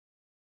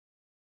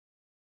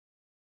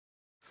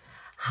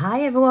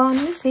Hi everyone,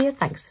 Liz here,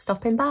 thanks for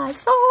stopping by.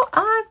 So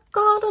I've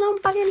got an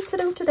unbagging to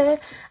do today,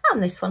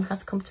 and this one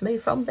has come to me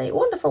from the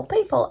wonderful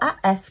people at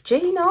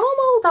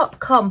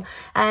FGNORMAL.com.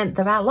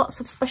 There are lots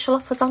of special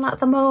offers on at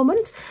the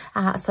moment,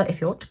 so if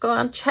you want to go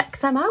and check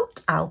them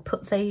out, I'll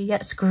put the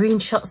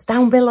screenshots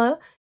down below.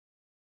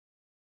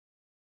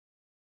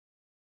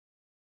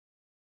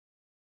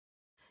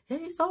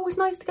 It's always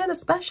nice to get a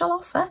special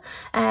offer,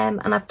 and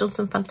I've done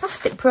some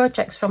fantastic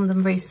projects from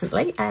them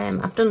recently.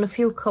 I've done a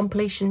few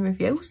completion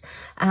reviews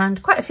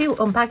and quite a few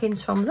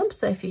unbaggings from them,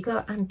 so if you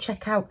go and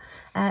check out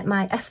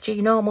my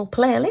FG Normal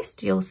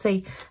playlist, you'll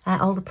see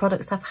all the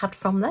products I've had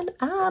from them.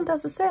 And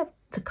as I said,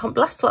 the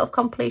last lot of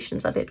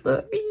completions I did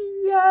were,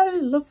 yeah, I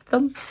love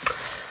them.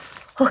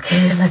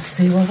 Okay, let's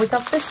see what we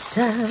got this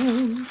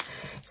time.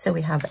 So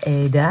we have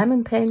a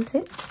diamond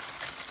painting.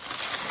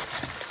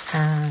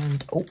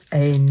 And oh,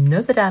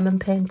 another diamond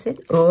painting.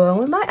 Oh,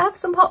 we might have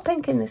some hot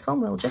pink in this one,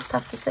 we'll just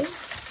have to see.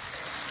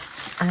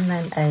 And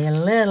then a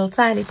little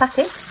tiny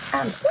packet.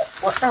 And oh,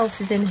 what else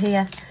is in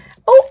here?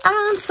 Oh,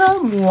 and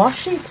some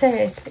washi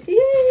tape.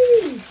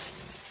 Yay!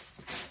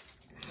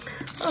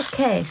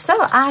 Okay, so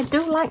I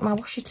do like my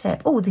washi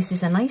tape. Oh, this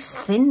is a nice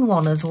thin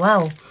one as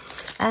well.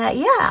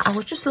 Yeah, I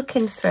was just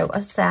looking through.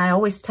 As I say, I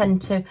always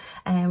tend to,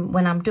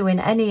 when I'm doing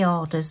any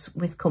orders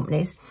with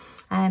companies,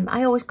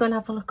 I always go and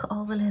have a look at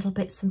all the little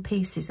bits and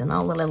pieces and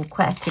all the little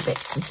quirky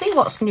bits and see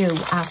what's new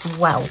as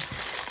well.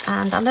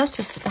 And I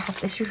noticed that they have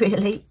this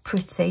really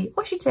pretty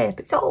washi tape.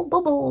 It's all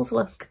bubbles,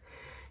 look.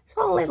 It's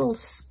all little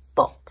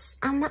spots,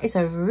 and that is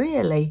a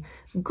really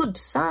good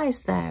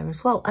size there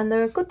as well. And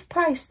they're a good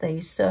price,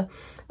 these, so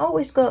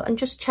always go and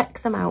just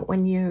check them out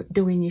when you're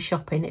doing your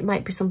shopping. It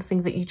might be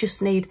something that you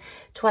just need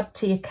to add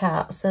to your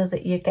cart so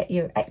that you get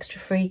your extra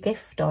free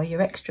gift or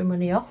your extra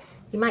money off.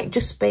 You might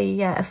just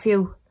be a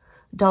few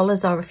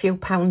dollars or a few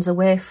pounds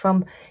away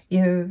from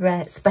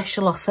your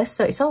special offer,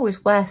 so it's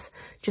always worth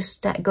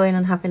just going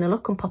and having a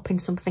look and popping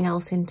something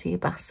else into your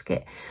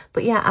basket.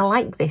 But yeah, I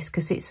like this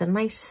because it's a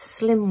nice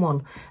slim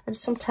one, and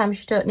sometimes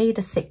you don't need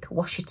a thick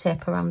washi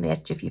tape around the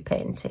edge of your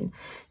painting.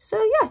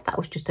 So yeah, that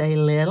was just a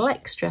little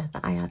extra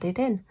that I added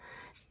in.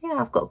 Yeah,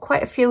 I've got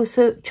quite a few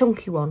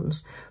chunky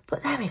ones,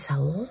 but there is a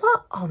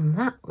lot on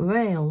that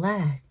rail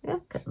there.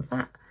 Look at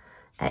that.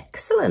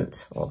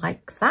 Excellent,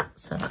 like that.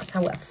 So that's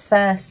our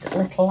first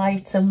little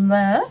item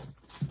there.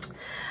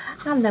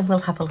 And then we'll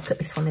have a look at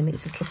this one in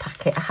its little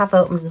packet. I have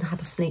opened and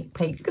had a sneak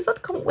peek because I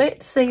can't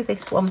wait to see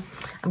this one.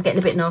 I'm getting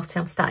a bit naughty,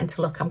 I'm starting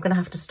to look. I'm going to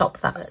have to stop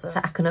that so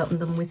I can open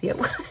them with you.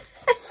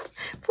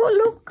 But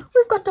look,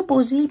 we've got a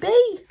buzzy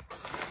bee.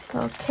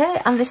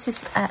 Okay, and this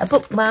is a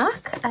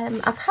bookmark.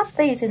 I've had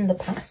these in the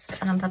past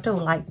and I do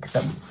like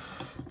them.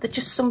 They're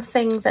just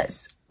something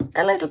that's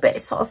a little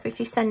bit sort of, if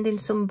you're sending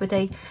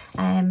somebody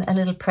a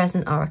little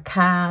present or a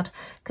card,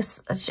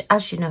 because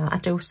as you know, I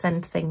do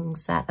send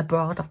things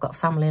abroad. I've got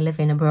family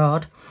living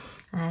abroad,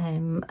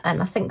 and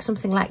I think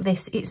something like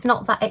this, it's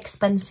not that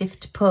expensive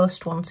to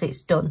post once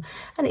it's done,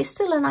 and it's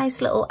still a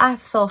nice little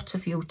I've thought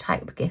of you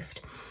type gift.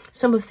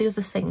 Some of the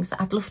other things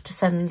that I'd love to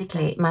send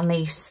my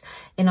niece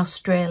in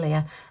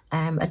Australia,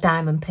 a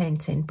diamond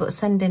painting, but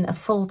sending a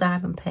full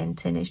diamond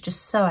painting is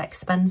just so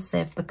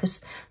expensive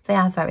because they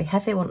are very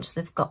heavy once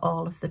they've got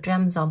all of the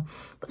gems on.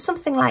 But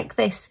something like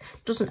this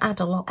doesn't add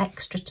a lot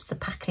extra to the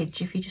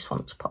package if you just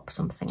want to pop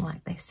something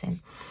like this in.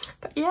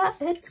 But yeah,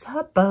 it's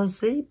a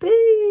buzzy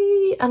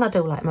bee, and I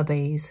do like my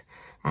bees.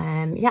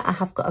 Yeah, I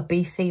have got a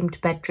bee themed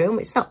bedroom.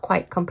 It's not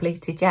quite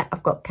completed yet.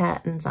 I've got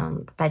curtains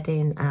and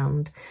bedding,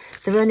 and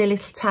they're only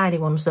little tiny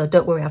ones, so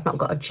don't worry, I've not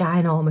got a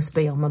ginormous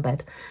bee on my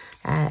bed.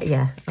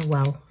 Yeah,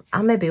 well,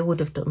 I maybe would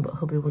have done, but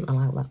hubby wouldn't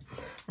allow that.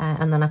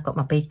 And then I've got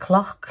my bee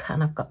clock,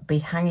 and I've got bee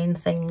hanging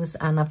things,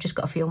 and I've just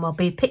got a few more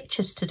bee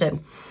pictures to do.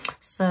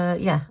 So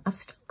yeah,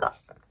 I've still got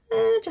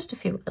just a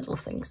few little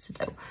things to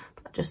do.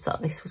 But I just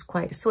thought this was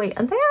quite sweet,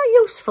 and they are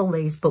useful,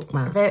 these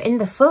bookmarks. They're in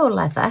the faux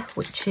leather,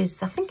 which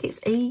is, I think it's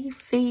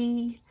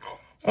EVA,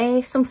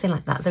 something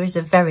like that. There is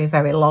a very,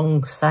 very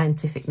long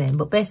scientific name,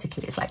 but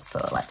basically it's like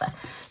faux leather.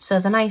 So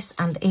they're nice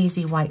and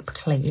easy wipe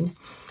clean.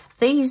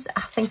 These,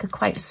 I think, are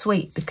quite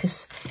sweet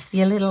because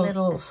your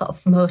little sort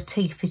of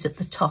motif is at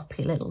the top,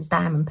 your little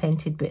diamond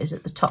painted bit is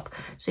at the top.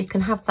 So you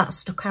can have that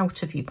stuck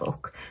out of your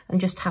book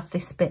and just have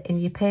this bit in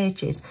your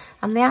pages.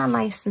 And they are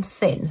nice and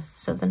thin,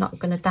 so they're not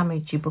going to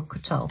damage your book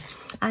at all.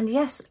 And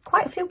yes,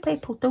 quite a few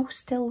people do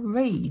still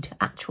read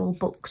actual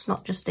books,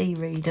 not just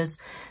e-readers.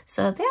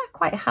 So they are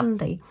quite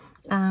handy.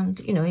 And,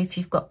 you know, if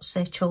you've got,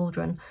 say,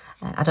 children,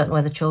 I don't know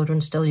whether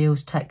children still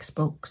use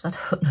textbooks, I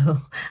don't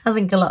know. I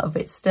think a lot of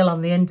it's still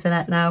on the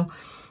internet now.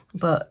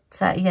 But,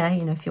 yeah,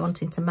 you know, if you're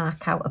wanting to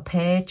mark out a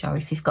page, or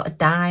if you've got a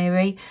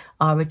diary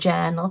or a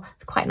journal,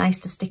 they're quite nice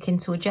to stick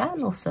into a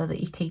journal so that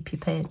you keep your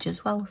page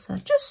as well. So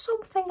just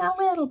something a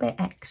little bit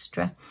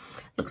extra.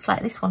 Looks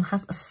like this one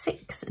has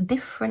 6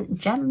 different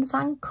gems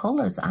and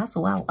colours as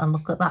well. And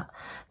look at that.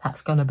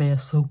 That's going to be a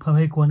super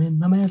big one in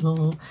the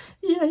middle.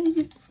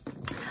 Yay!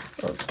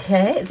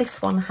 Okay,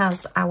 this one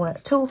has our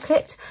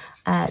toolkit,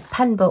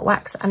 pen boat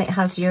wax, and it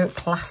has your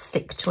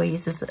plastic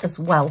tweezers as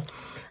well.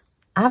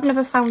 I've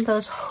never found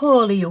those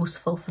wholly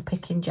useful for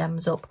picking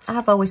gems up.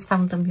 I've always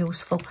found them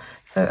useful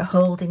for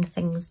holding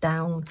things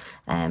down,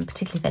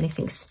 particularly if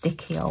anything's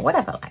sticky or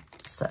whatever like.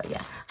 So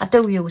yeah, I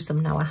do use them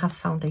now. I have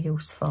found a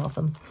use for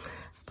them.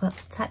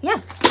 But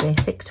yeah,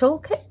 basic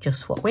toolkit,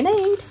 just what we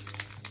need.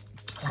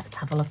 Let's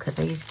have a look at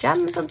these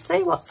gems and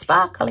see what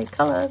sparkly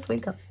colours we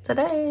got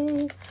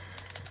today.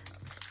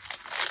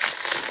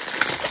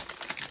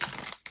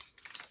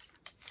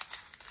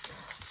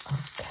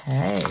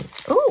 Okay.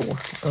 Oh,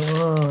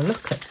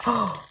 look at,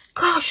 oh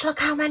gosh,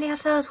 look how many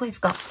of those we've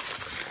got.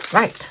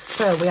 Right,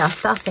 so we are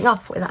starting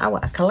off with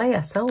our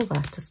clear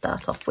silver to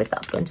start off with.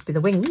 That's going to be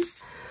the wings.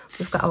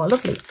 We've got our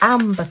lovely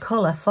amber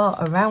colour for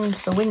around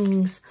the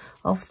wings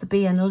of the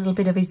bee and a little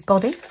bit of his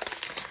body.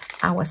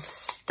 Our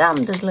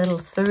standard little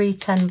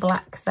 310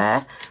 black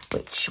there,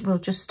 which will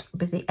just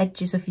be the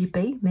edges of your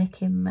bee, make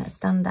him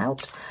stand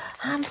out.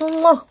 And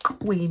look,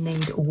 we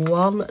need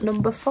one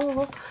number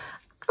 4.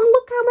 And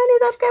look how many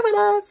they've given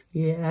us.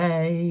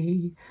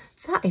 Yay.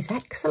 That is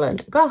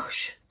excellent.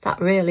 Gosh, that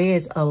really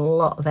is a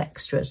lot of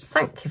extras.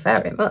 Thank you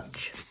very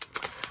much.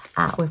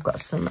 We've got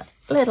some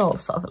little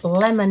sort of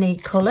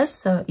lemony colours.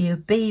 So your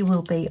bee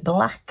will be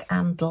black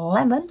and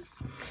lemon.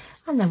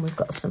 And then we've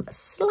got some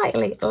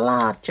slightly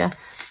larger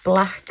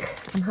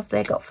black. And have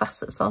they got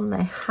facets on?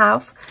 They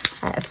have.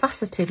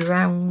 Faceted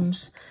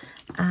rounds.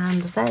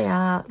 And they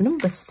are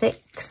number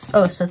 6.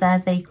 Oh, so they're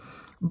the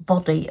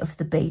body of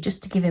the bee,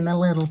 just to give him a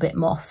little bit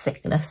more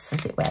thickness,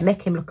 as it were.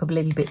 Make him look a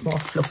little bit more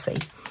fluffy.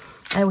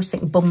 I always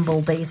think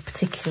bumblebees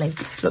particularly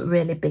look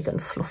really big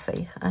and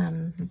fluffy.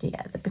 And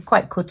yeah, they'd be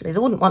quite cuddly. They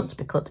wouldn't want to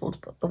be cuddled,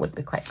 but they would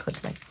be quite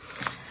cuddly.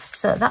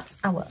 So that's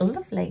our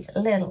lovely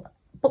little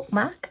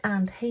bookmark,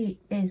 and he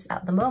is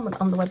at the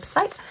moment on the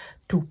website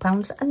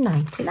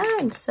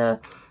 £2.99. So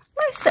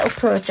nice little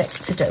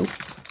project to do.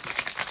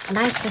 A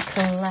nice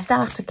little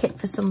starter kit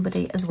for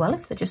somebody as well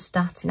if they're just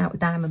starting out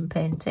diamond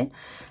painting,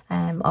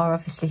 or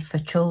obviously for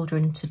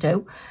children to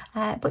do.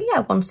 But yeah,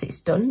 once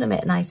it's done, they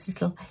make nice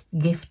little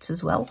gifts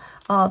as well.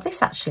 Or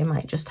this actually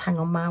might just hang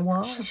on my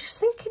wall. Actually, just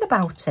thinking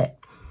about it,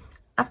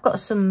 I've got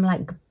some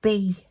like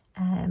bee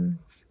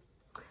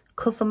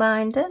cover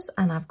minders,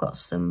 and I've got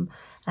some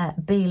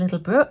bee little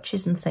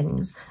brooches and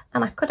things,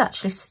 and I could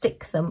actually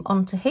stick them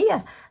onto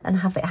here and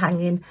have it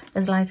hanging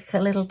as like a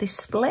little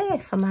display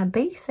for my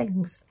bee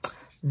things.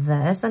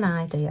 There's an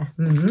idea.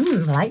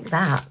 Like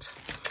that.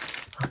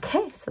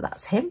 Okay, so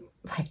that's him.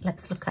 Right,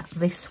 let's look at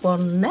this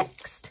one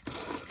next.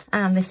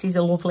 And this is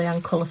a lovely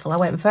and colourful. I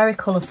went very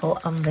colourful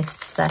on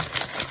this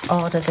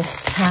order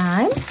this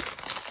time.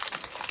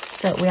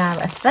 So we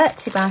are a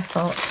 30 by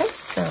 40.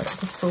 So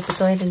this will be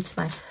going into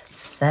my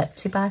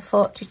 30 by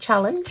 40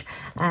 challenge.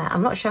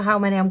 I'm not sure how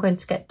many I'm going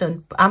to get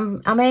done, but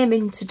I'm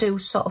aiming to do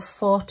sort of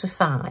 4 to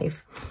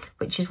 5,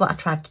 which is what I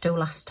tried to do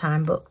last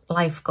time, but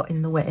life got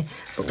in the way.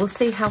 But we'll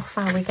see how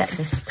far we get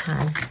this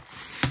time.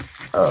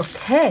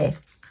 Okay.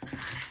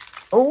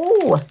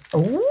 Oh,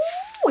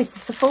 is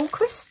this a full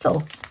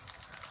crystal?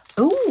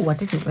 Oh, I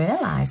didn't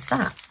realise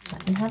that.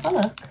 Let me have a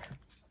look.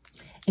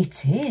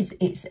 It is.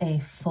 It's a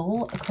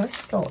full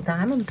crystal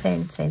diamond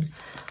painting.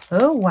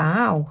 Oh,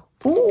 wow.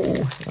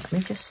 Oh, let me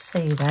just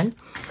see then.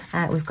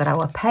 We've got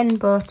our pen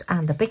boat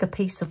and a bigger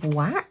piece of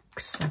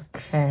wax.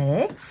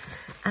 Okay.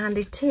 And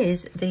it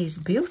is these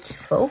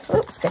beautiful,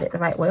 let's get it the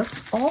right way up,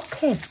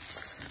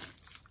 orchids.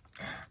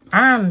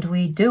 And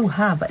we do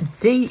have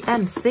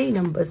DMC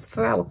numbers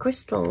for our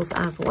crystals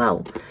as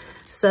well.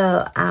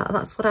 So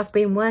that's what I've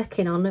been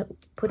working on,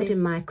 putting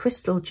my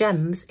crystal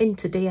gems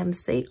into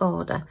DMC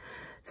order.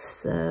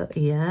 So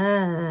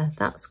yeah,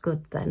 that's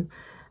good then.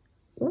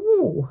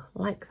 Ooh,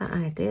 like that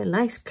idea.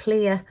 Nice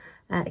clear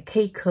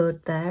key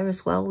code there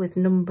as well with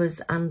numbers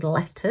and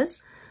letters.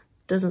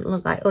 Doesn't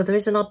look like, oh, there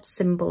is an odd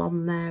symbol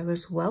on there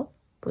as well,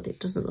 but it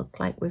doesn't look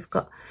like we've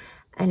got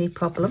any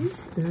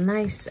problems.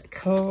 Nice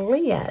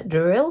clear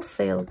drill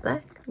field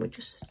there. Can we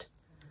just,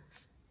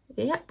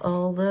 yep,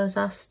 all those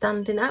are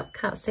standing out.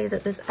 Can't see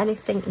that there's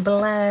anything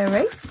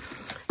blurry.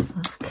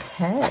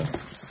 Okay,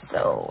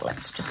 so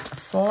let's just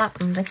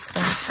flatten this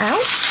one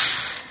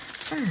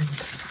out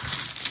and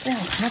we'll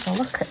have a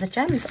look at the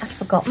gems. I'd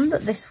forgotten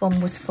that this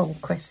one was full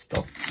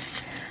crystal.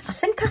 I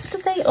think after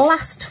the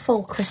last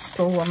full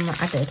crystal one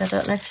that I did, I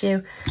don't know if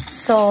you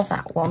saw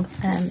that one,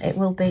 it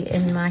will be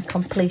in my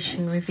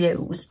completion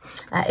reviews.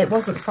 It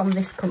wasn't from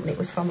this company, it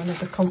was from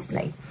another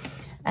company.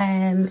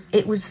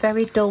 It was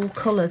very dull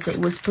colours, it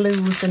was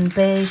blues and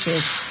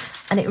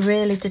beiges, and it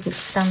really didn't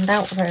stand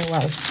out very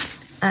well.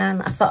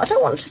 And I thought, I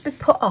don't want to be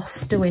put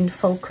off doing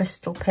full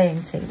crystal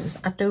paintings.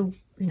 I do,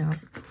 you know,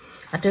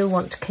 I do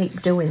want to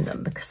keep doing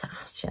them because I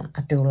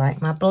do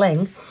like my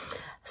bling.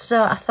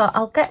 So I thought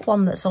I'll get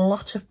one that's a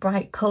lot of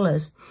bright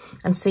colours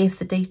and see if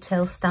the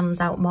detail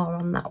stands out more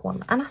on that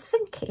one. And I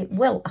think it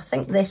will. I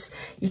think this,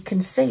 you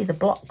can see the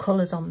block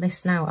colours on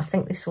this now. I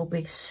think this will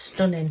be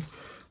stunning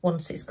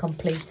once it's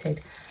completed.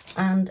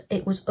 And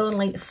it was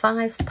only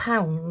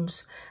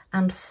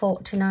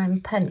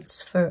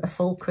 £5.49 for a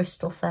full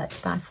crystal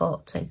 30 by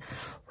 40,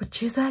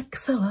 which is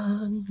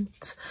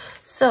excellent.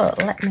 So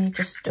let me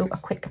just do a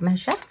quick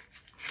measure.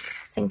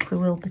 think we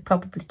will be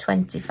probably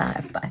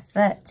 25 by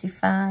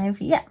 35.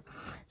 Yeah,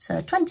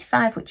 so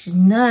 25, which is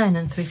 9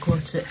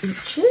 3/4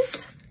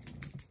 inches,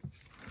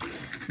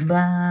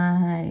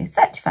 by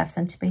 35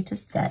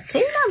 centimetres,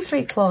 13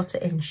 3/4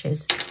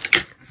 inches.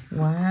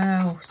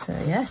 Wow, so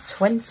yeah,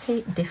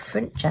 20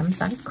 different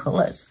gems and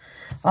colours.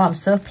 Oh, I'm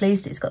so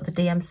pleased it's got the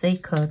DMC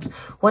codes.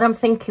 What I'm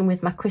thinking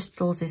with my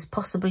crystals is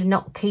possibly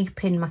not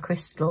keeping my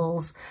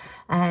crystals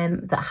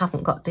that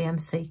haven't got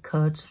DMC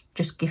codes,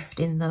 just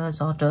gifting those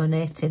or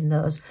donating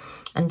those,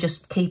 and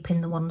just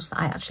keeping the ones that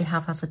I actually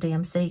have as a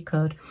DMC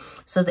code,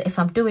 so that if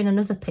I'm doing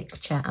another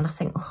picture and I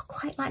think, oh, I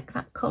quite like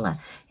that colour,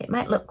 it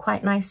might look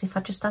quite nice if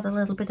I just add a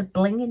little bit of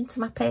bling into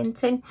my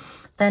painting,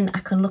 then I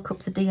can look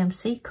up the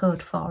DMC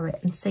code for it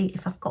and see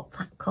if I've got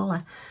that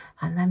colour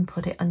and then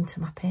put it into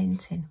my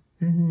painting.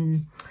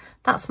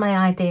 That's my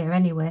idea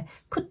anyway.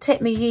 Could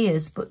take me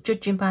years, but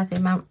judging by the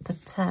amount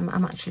that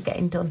I'm actually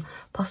getting done,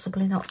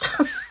 possibly not.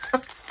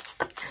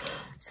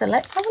 So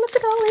let's have a look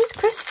at all these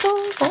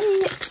crystals.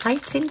 Hey,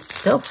 exciting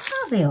stuff.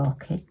 Are the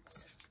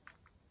orchids?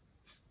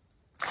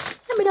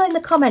 Let me know in the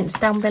comments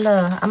down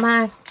below.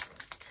 I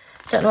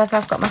don't know if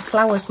I've got my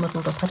flowers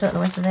muddled up. I don't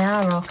know whether they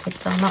are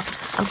orchids or not.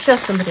 I'm sure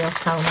somebody will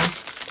tell me.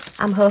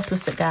 I'm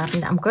hopeless at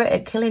gardening. I'm great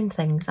at killing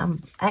things.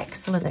 I'm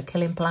excellent at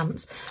killing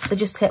plants. They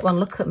just take one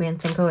look at me and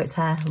think, oh, it's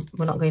hair.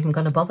 We're not even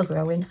going to bother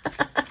growing.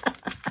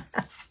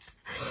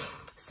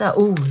 So,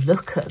 oh,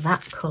 look at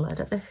that colour. I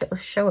don't know if it will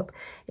show up.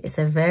 It's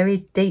a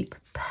very deep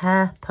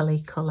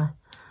purpley colour.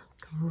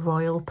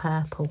 Royal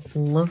purple.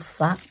 Love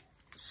that.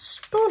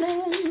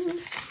 Stunning.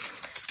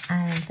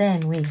 And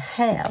then we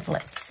have,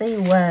 let's see,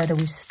 where do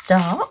we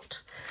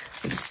start?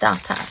 We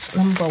start at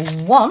number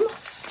 1.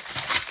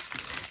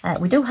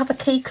 We do have a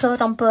key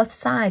code on both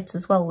sides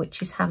as well,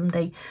 which is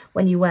handy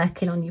when you're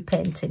working on your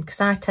painting,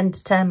 because I tend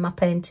to turn my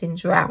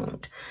paintings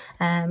round.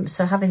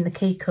 So having the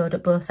key code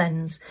at both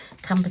ends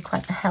can be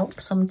quite a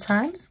help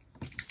sometimes.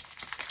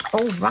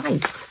 All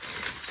right,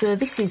 so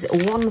this is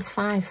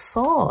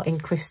 154 in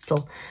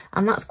crystal,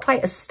 and that's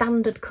quite a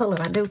standard colour.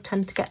 I do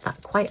tend to get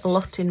that quite a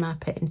lot in my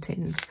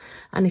paintings,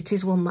 and it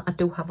is one that I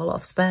do have a lot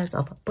of spares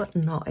of, but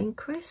not in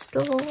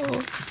crystals.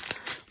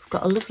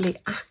 Got a lovely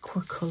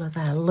aqua colour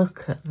there.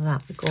 Look at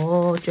that,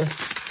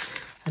 gorgeous.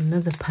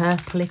 Another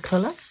purpley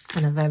colour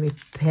and a very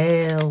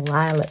pale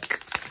lilac,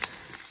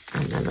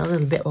 and then a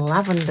little bit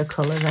lavender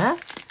colour there.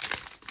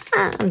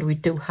 And we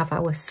do have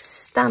our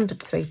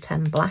standard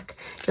 310 black.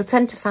 You'll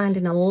tend to find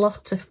in a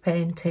lot of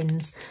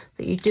paintings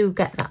that you do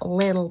get that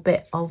little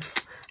bit of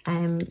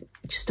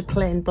just a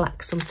plain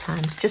black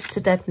sometimes, just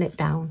to deaden it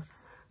down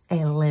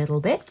a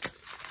little bit.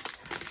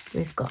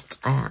 We've got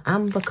our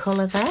amber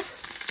colour there,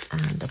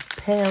 and a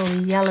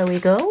pale yellowy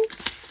gold.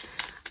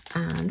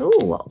 And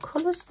oh, what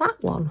colour's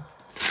that one?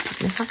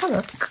 Let me have a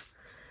look.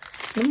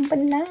 Number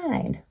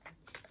 9.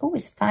 Oh,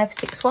 it's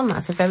 561.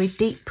 That's a very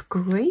deep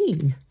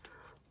green.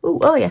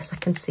 Oh yes, I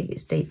can see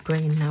it's deep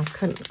green now.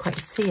 Couldn't quite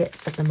see it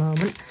at the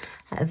moment.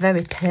 A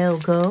very pale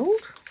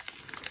gold.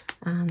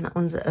 And that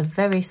one's a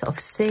very sort of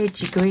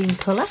sagey green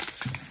colour.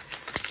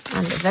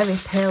 And a very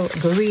pale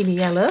greeny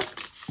yellow.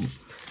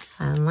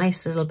 And a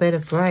nice little bit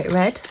of bright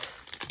red.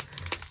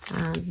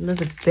 And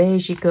another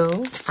beigey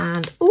gold,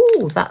 and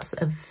oh, that's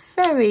a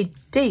very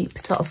deep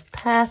sort of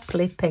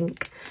purpley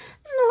pink.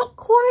 Not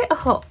quite a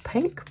hot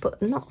pink, but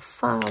not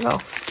far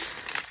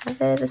off. Are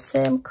they the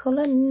same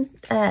colour?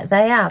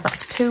 They are.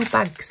 That's 2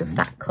 bags of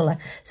that colour,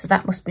 so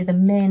that must be the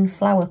main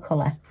flower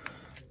colour,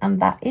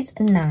 and that is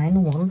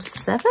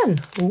 917.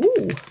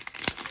 Ooh,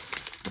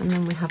 and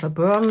then we have a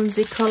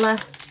bronzy colour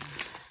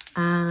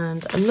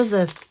and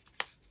another.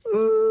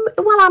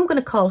 Well, I'm going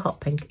to call hot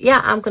pink.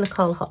 Yeah, I'm going to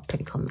call hot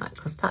pink on that,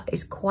 because that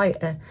is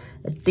quite a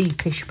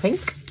deepish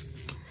pink.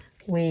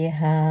 We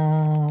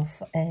have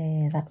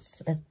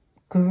that's a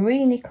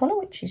greeny colour,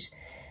 which is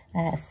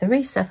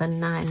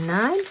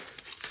 3799.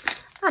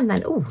 And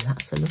then, oh,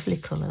 that's a lovely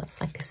colour. That's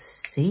like a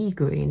sea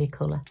greeny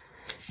colour.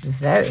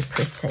 Very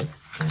pretty.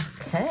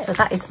 Okay, so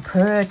that is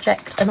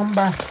project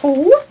number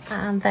 4.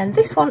 And then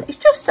this one is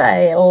just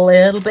a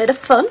little bit of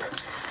fun.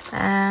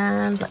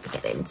 And let me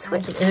get into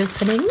it, the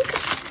opening.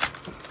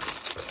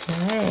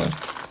 Okay,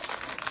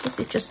 this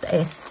is just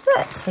a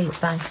 30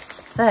 by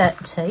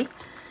 30.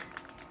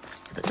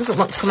 That doesn't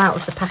want to come out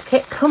of the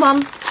packet. Come on.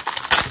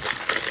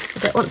 I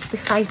don't want to be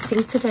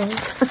fighting today.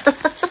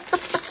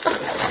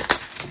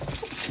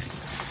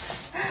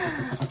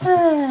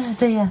 Oh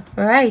dear.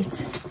 Right.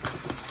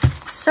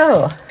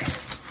 So,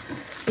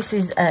 this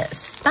is a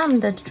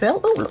standard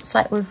drill. Oh, looks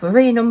like we've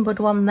renumbered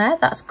one there.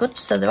 That's good.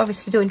 So they're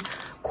obviously doing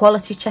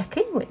quality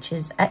checking, which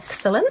is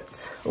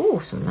excellent. Oh,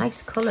 some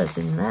nice colours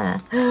in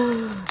there.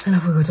 And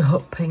have we got a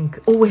hot pink?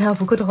 Oh, we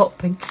have. We've got a hot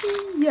pink.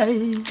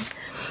 Yay.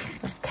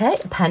 Okay,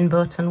 pen,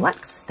 boat and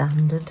wax,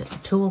 standard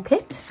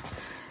toolkit.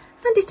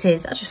 And it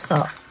is, I just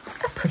thought,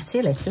 a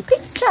pretty little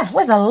picture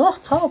with a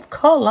lot of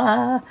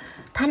colour.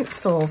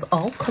 Pencils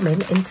all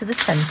coming into the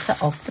centre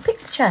of the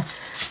picture.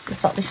 I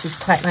thought this is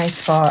quite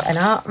nice for an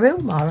art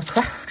room or a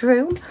craft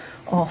room,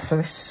 or for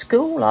a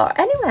school, or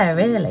anywhere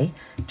really.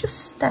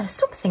 Just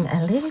something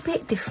a little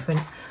bit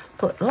different.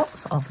 but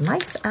lots of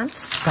nice and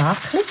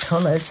sparkly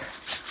colours.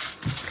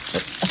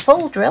 It's a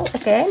full drill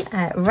again,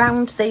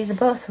 round. These are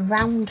both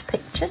round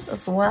pictures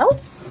as well.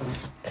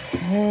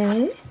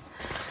 Okay,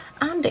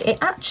 and it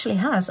actually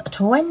has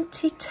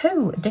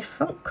 22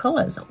 different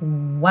colours.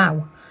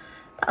 Wow,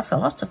 that's a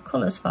lot of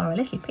colours for a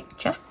little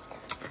picture.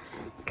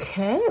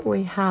 Okay,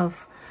 we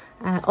have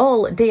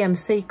all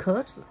DMC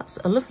codes. That's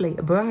a lovely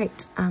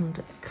bright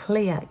and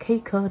clear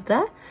key code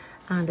there,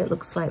 and it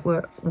looks like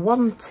we're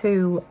 1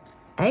 to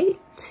 8.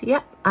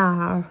 Yep,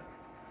 our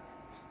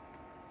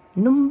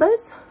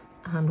numbers,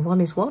 and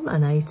 1 is 1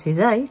 and 8 is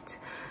 8,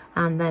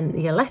 and then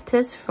your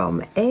letters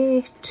from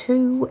A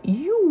to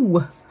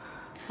U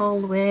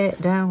all the way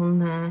down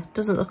there.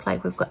 Doesn't look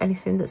like we've got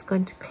anything that's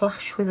going to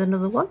clash with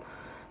another one.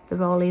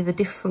 They're all either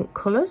different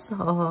colours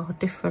or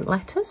different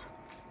letters.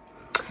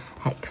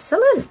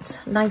 Excellent.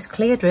 Nice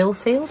clear drill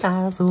field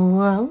as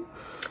well,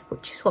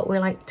 which is what we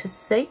like to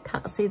see.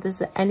 Can't see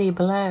there's any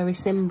blurry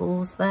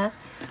symbols there,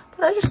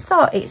 but I just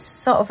thought it's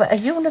sort of a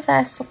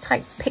universal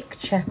type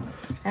picture.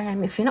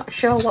 If you're not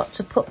sure what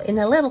to put in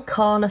a little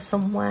corner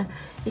somewhere,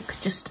 you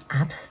could just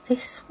add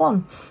this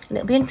one, and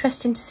it'll be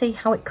interesting to see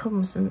how it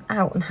comes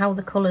out and how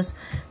the colours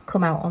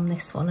come out on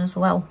this one as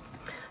well.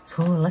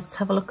 So let's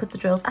have a look at the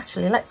drills.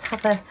 Actually, let's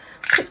have a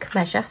quick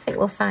measure. I think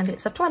we'll find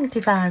it's a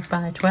 25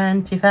 by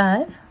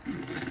 25.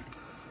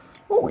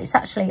 Oh, it's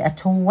actually a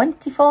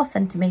 24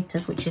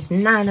 centimetres, which is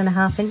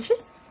 9.5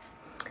 inches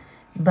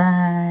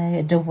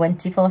by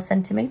 24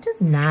 centimetres,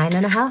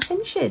 9.5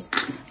 inches.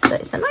 So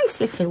it's a nice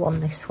little one,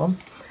 this one.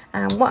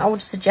 And what I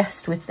would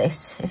suggest with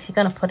this, if you're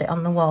going to put it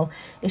on the wall,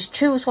 is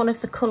choose one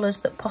of the colours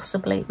that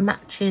possibly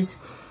matches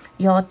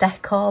your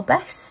decor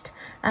best,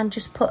 and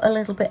just put a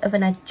little bit of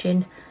an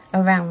edging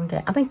around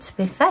it. I mean, to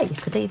be fair, you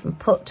could even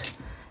put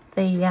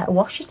the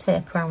washi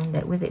tape around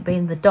it, with it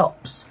being the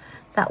dots.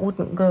 That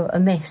wouldn't go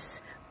amiss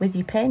with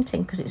your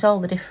painting because it's all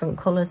the different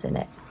colours in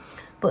it.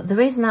 But the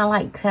reason I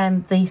like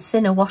the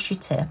thinner washi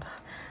tape,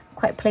 I'm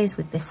quite pleased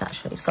with this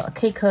actually, it's got a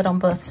key code on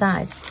both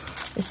sides,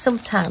 is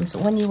sometimes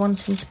when you're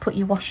wanting to put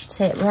your washi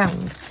tape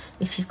round,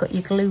 if you've got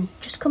your glue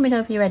just coming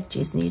over your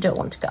edges and you don't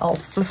want to get all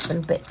fluff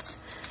and bits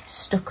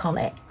stuck on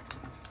it,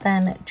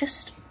 then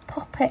just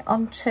pop it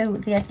onto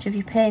the edge of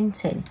your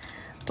painting,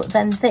 but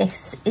then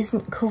this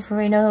isn't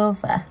covering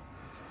over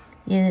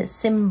your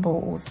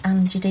symbols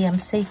and your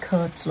DMC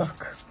codes,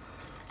 look.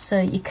 So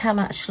you can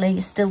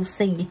actually still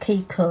see your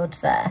key code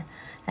there,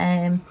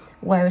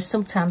 whereas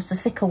sometimes the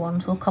thicker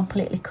ones will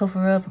completely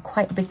cover over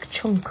quite a big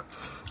chunk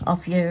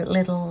of your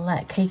little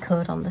key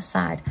code on the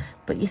side,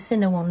 but your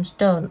thinner ones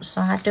don't.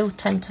 So I do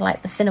tend to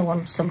like the thinner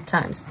ones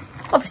sometimes,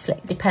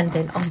 obviously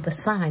depending on the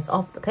size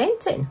of the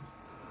painting.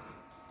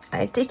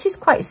 It is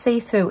quite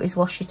see-through, is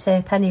washi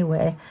tape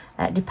anyway,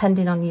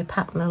 depending on your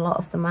pattern. A lot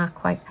of them are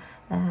quite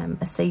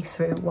a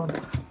see-through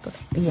one,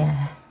 but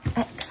yeah,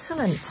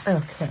 excellent.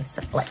 Okay,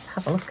 so let's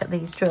have a look at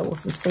these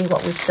drills and see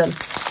what we've done.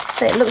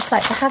 So it looks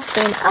like there has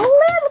been a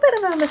little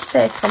bit of a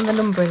mistake on the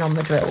numbering on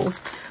the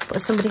drills,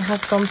 but somebody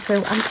has gone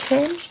through and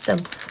changed them,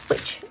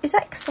 which is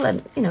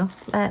excellent. You know,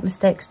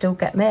 mistakes do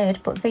get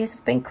made, but these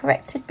have been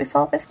corrected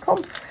before they've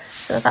come.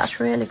 So that's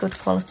really good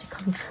quality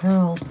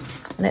control.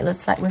 And it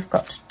looks like we've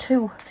got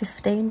 2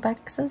 15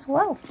 bags as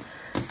well.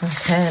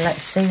 Okay,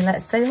 let's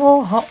see.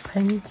 Oh, hot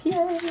pink,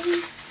 yay.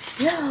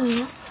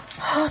 Yeah,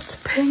 hot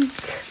pink.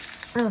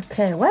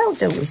 Okay, where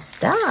do we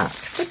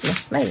start?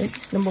 Goodness me, is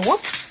this number 1?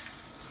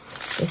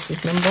 This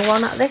is number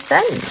 1 at this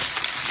end.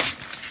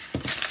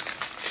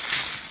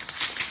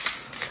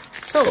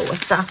 So we're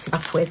starting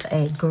off with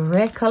a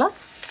grey colour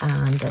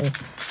and a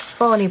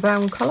fawny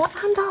brown colour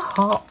and a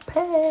hot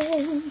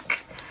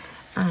pink.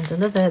 And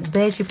another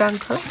beigey brown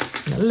colour,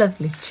 and a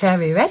lovely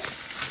cherry red,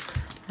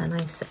 a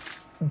nice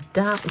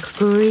dark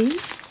green,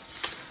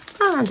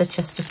 and a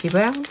chestnutty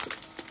brown,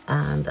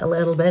 and a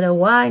little bit of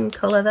wine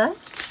colour there,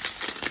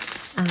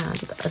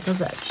 and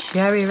another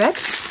cherry red,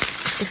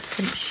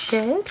 different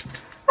shade,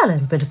 a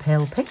little bit of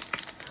pale pink,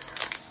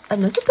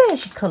 another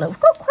beigey colour. We've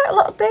got quite a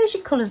lot of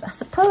beigey colours. I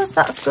suppose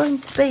that's going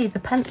to be the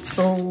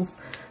pencils,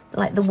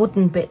 like the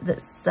wooden bit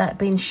that's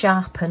been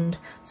sharpened.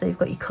 So you've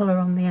got your colour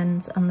on the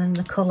end and then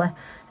the colour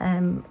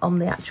on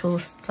the actual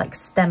like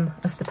stem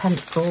of the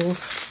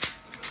pencils.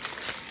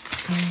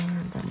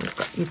 And then we've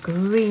got your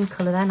green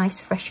colour there, nice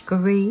fresh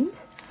green.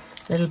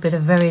 A little bit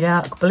of very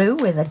dark blue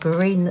with a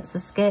green that's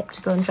escaped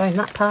to go and join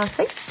that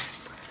party.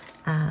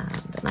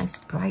 And a nice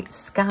bright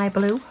sky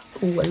blue.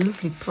 Oh, a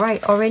lovely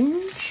bright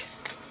orange.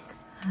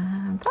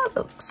 And that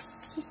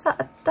looks, is that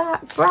a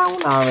dark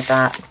brown or a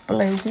dark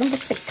blue? Number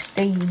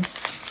 16.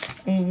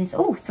 Is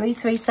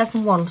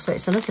 3371, so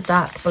it's another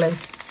dark blue.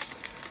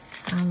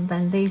 And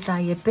then these are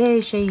your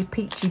beigey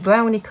peachy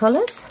browny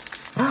colours.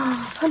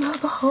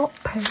 Another hot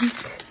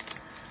pink,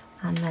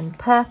 and then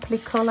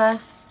purpley colour,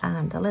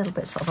 and a little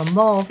bit sort of a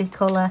mauvey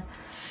colour,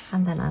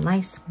 and then a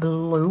nice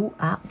blue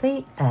at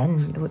the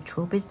end, which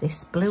will be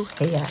this blue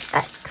here.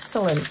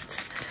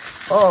 Excellent.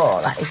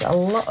 Oh, that is a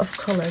lot of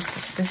colours.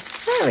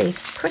 It's very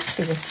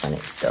pretty, this when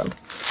it's done.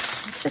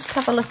 Let's just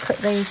have a look at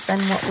these then,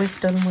 what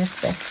we've done with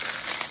this.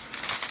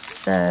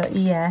 So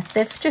yeah,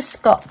 they've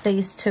just got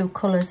these two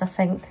colours, I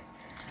think.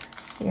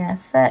 Yeah,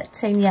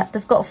 13, yeah,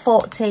 they've got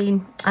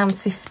 14 and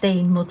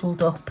 15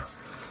 muddled up.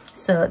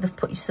 So they've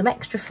put you some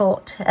extra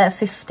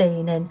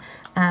 15 in,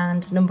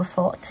 and number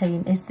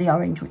 14 is the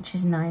orange, which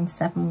is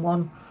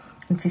 971,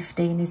 and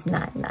 15 is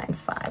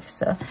 995.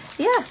 So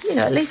yeah, you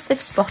know, at least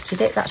they've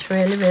spotted it. That's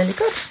really, really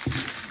good.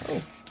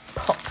 Oh,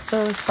 pop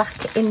those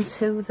back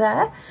into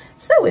there.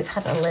 So we've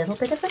had a little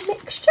bit of a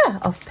mixture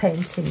of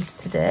paintings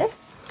today.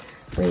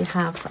 We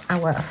have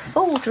our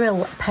full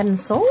drill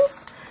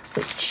pencils,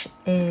 which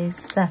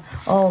is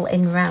all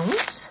in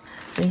rounds.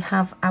 We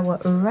have our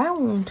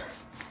round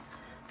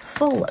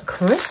full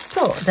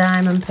crystal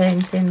diamond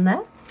painting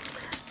there.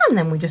 And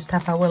then we just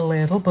have our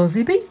little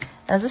buzzy bee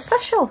as a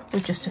special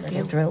with just a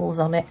few drills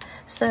on it.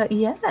 So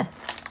yeah,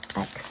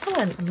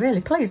 excellent. I'm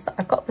really pleased that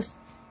I got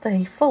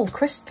the full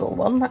crystal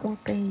one. That will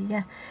be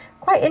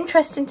quite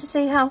interesting to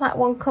see how that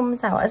one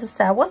comes out. As I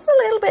say, I was a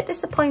little bit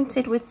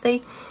disappointed with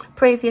the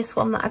previous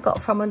one that I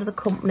got from another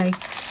company.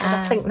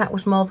 I think that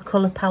was more the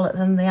colour palette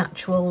than the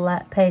actual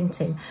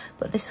painting.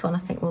 But this one I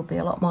think will be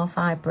a lot more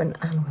vibrant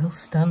and will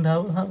stand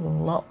out a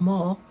lot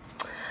more.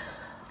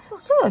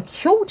 So a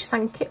huge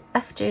thank you,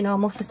 FG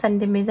Normal, for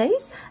sending me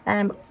these.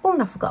 Oh,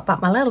 and I forgot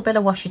about my little bit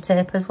of washi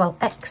tape as well.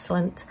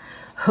 Excellent.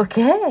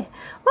 Okay,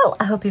 well,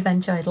 I hope you've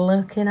enjoyed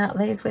looking at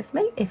these with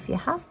me. If you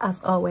have,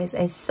 as always,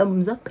 a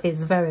thumbs up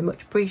is very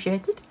much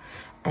appreciated.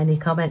 Any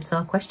comments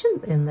or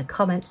questions in the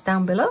comments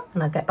down below,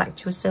 and I'll get back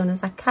to you as soon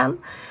as I can.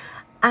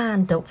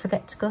 And don't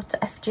forget to go to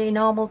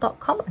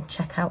FGNORMAL.com and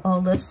check out all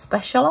those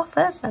special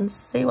offers and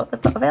see what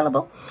they've got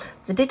available.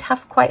 They did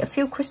have quite a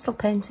few crystal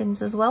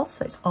paintings as well,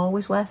 so it's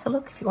always worth a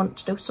look if you want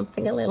to do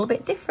something a little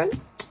bit different.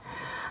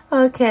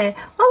 Okay,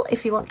 well,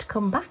 if you want to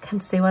come back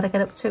and see what I get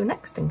up to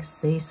next and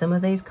see some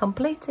of these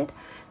completed,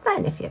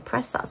 then if you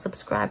press that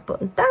subscribe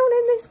button down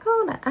in this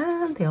corner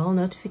and the all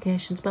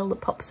notifications bell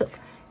that pops up,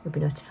 you'll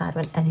be notified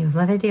when any of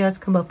my videos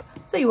come up,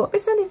 so you won't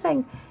miss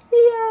anything.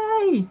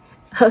 Yay!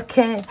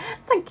 Okay,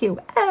 thank you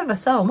ever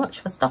so much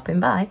for stopping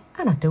by,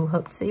 and I do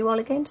hope to see you all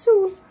again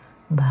soon.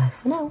 Bye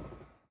for now.